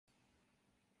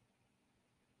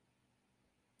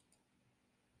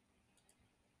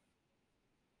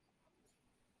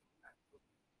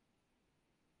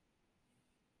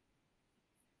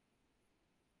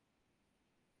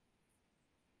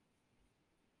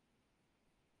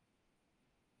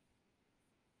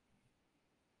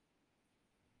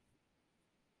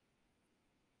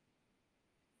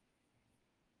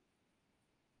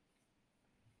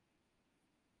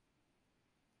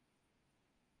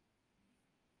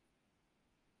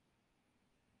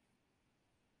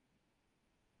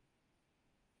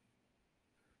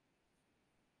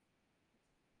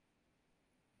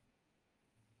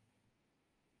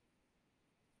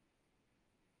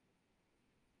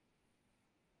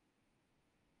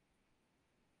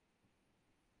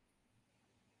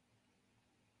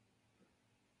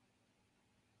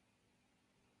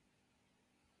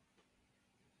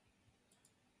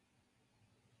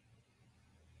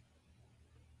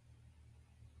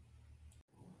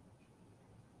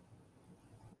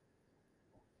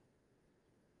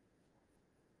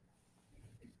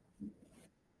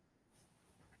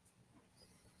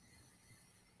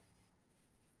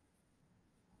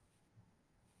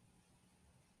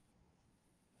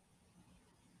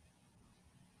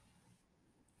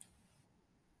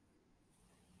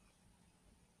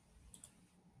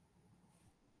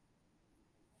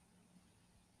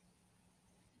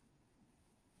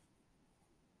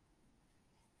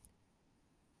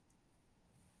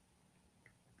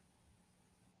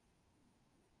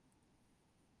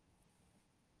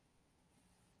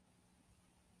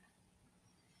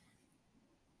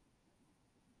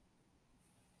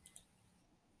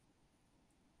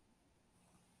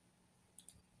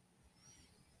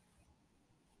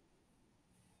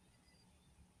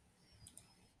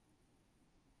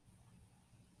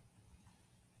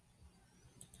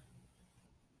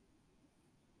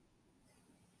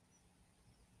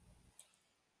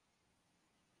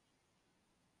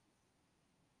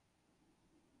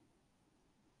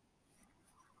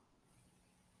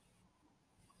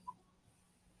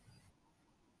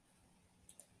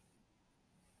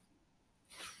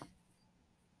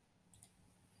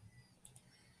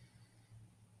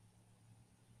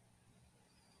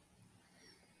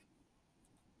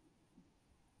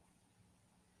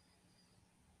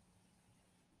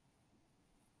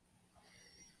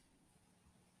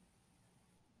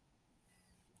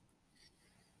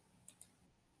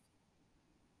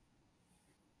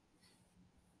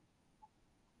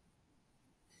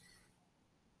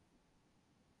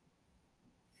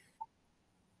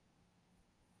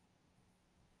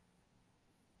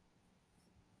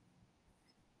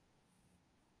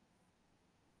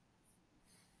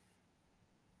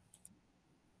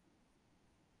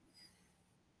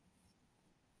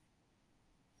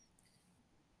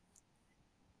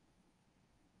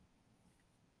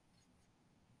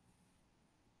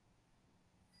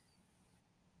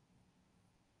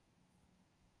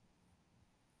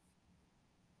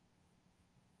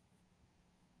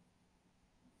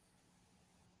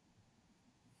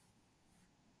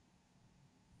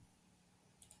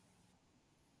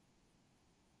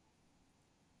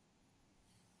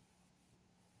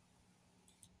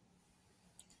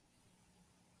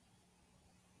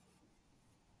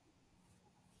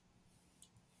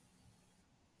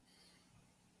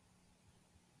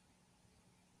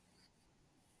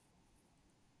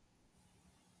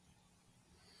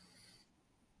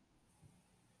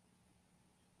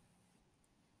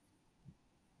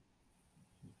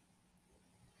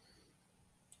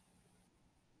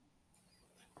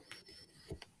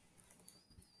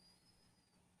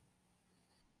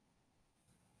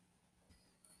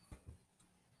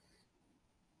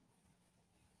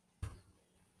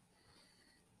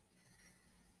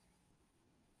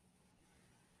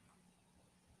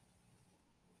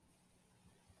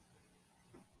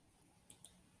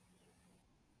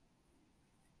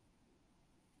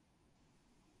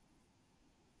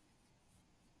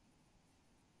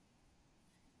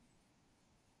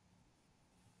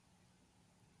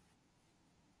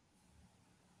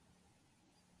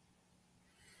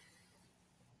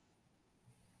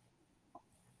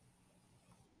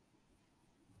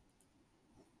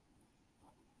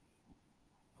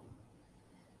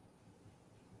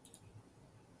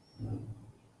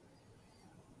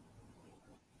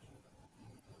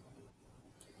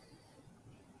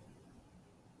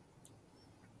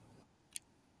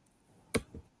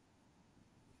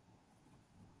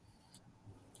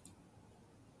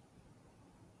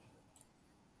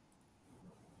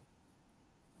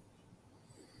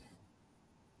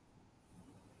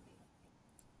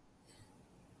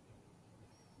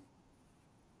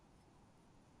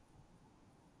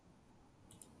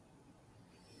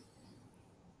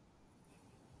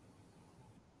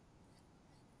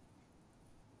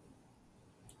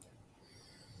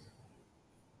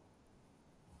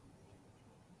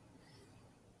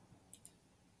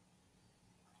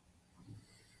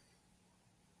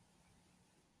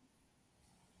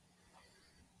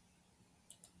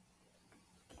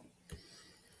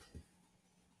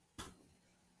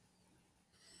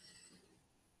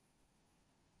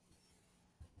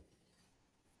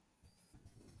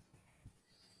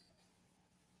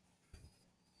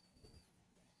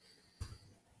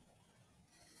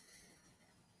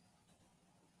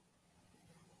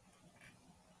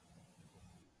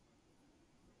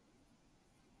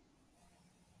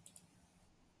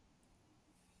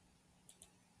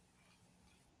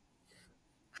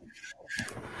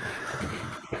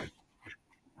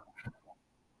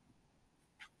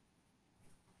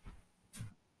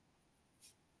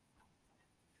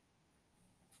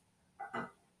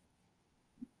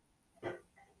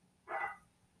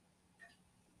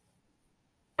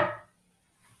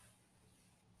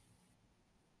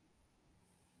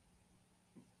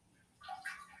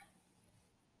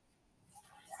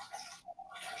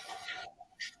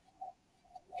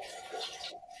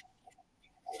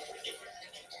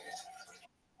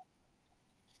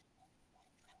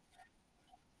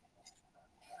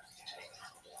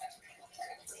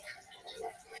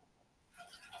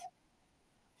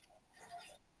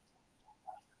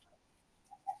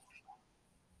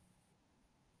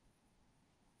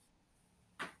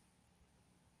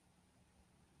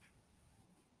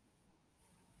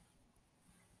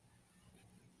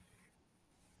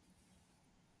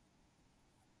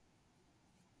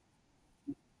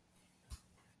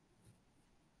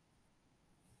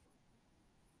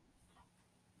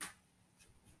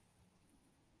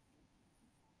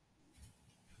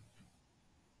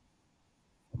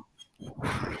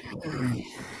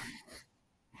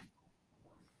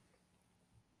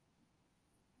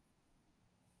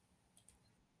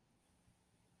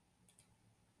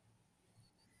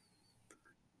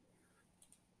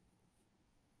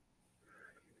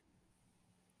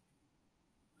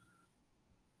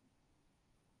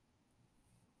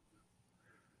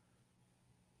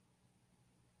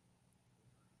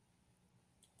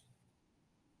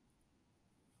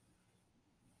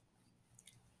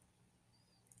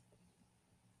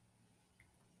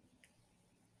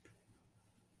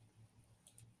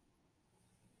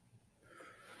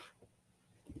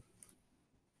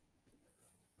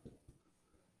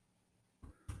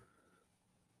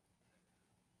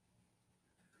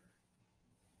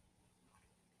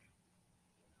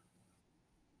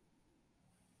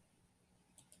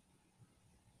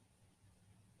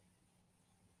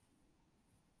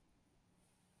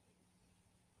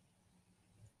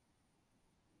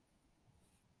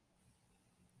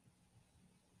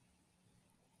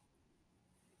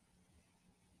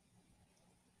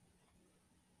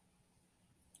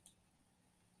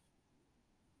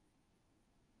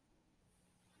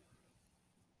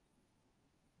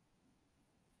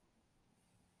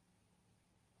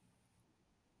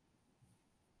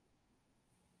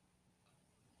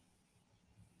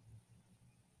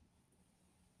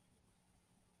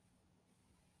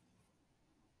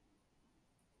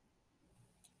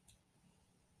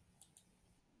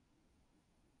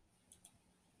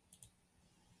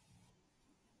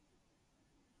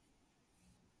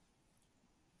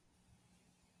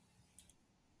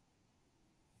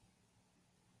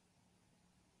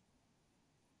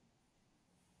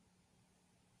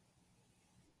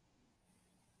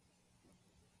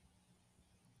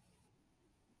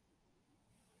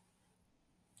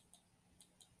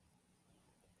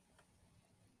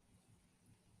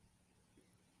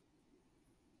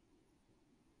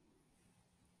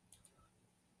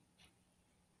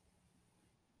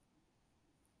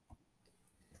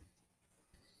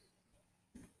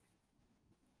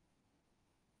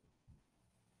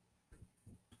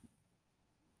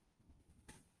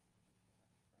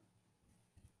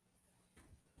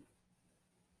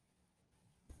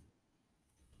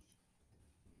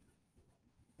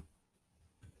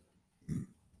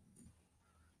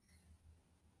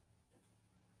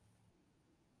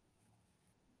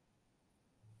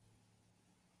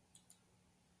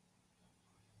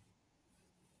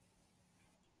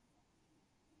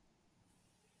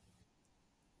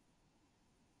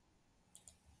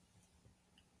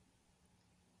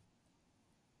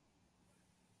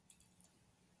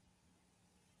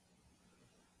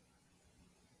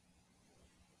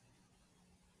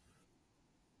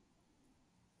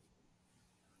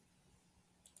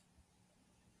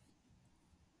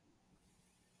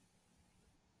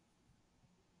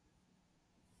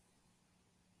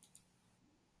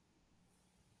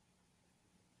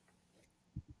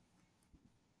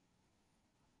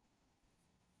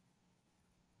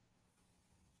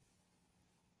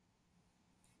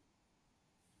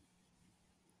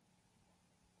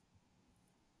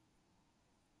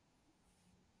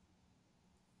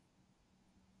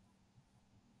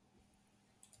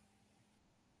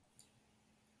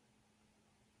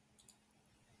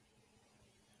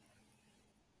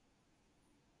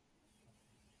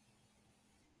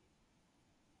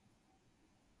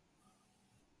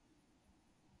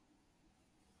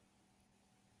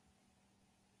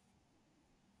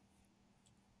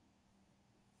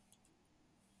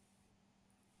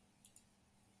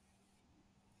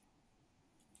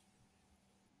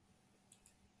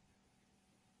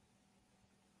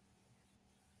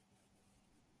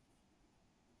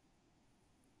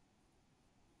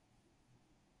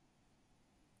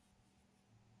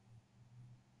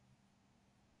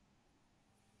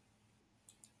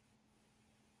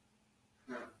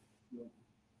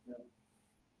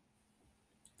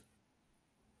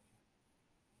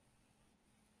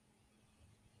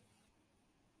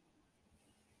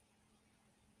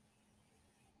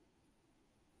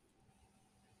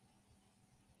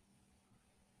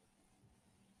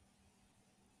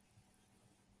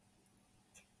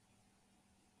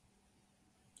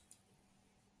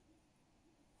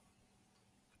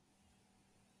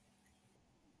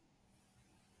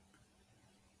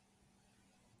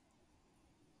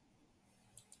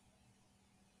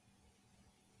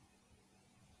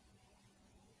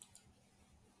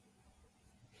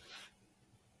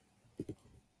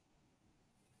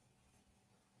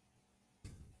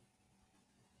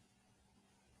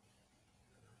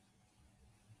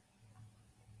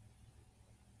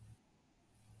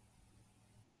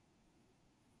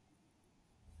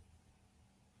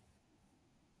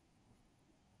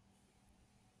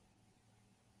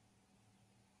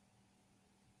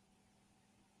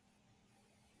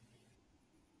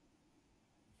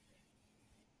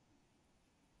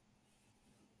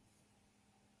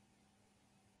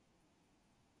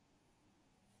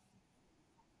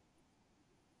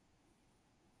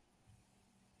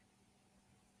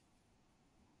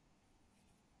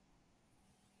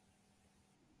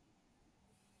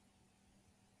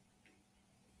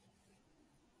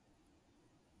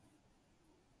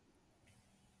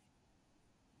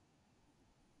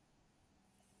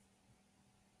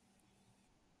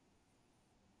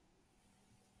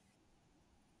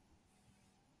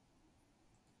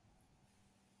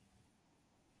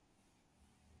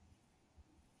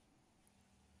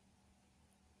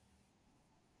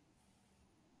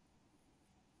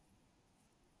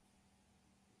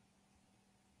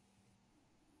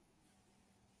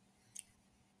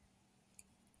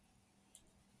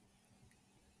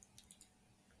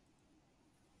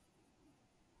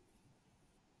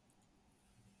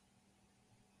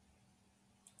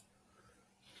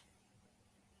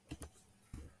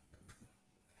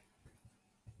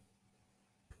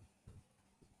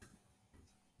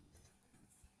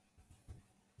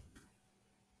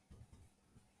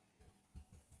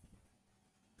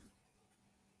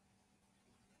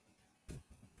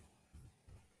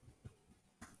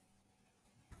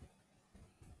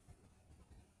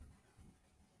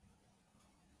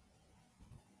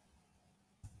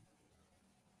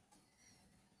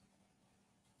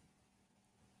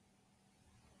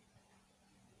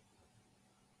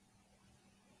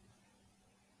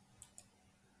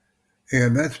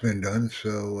And that's been done.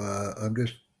 So I'm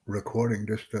just recording,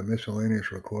 just a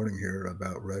miscellaneous recording here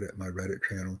about Reddit, my Reddit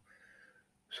channel.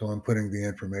 So I'm putting the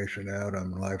information out.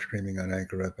 I'm live streaming on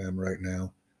Anchor FM right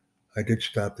now. I did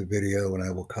stop the video and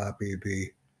I will copy the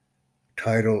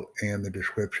title and the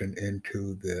description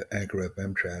into the Anchor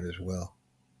FM chat as well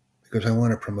because I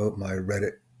want to promote my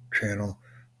Reddit channel,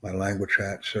 my language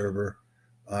chat server,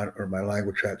 or my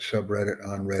language chat subreddit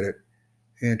on Reddit,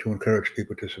 and to encourage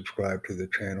people to subscribe to the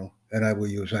channel. And I will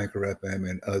use Anchor FM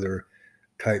and other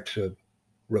types of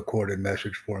recorded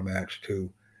message formats to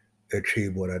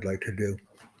achieve what I'd like to do.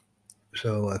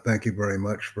 So thank you very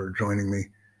much for joining me.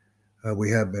 We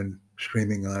have been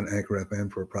streaming on Anchor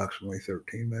FM for approximately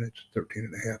 13 minutes, 13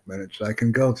 and a half minutes. I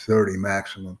can go 30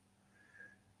 maximum.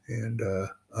 And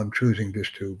I'm choosing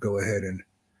just to go ahead and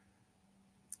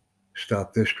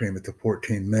stop this stream at the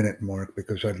 14-minute mark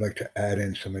because I'd like to add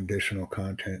in some additional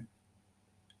content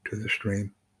to the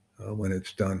stream when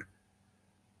it's done.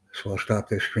 So I'll stop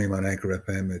this stream on Anchor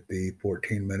FM at the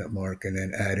 14-minute mark and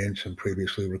then add in some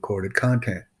previously recorded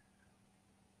content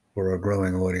for a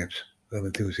growing audience of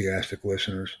enthusiastic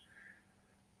listeners.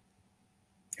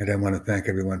 And I want to thank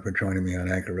everyone for joining me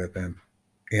on Anchor FM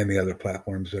and the other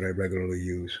platforms that I regularly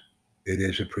use. It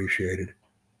is appreciated.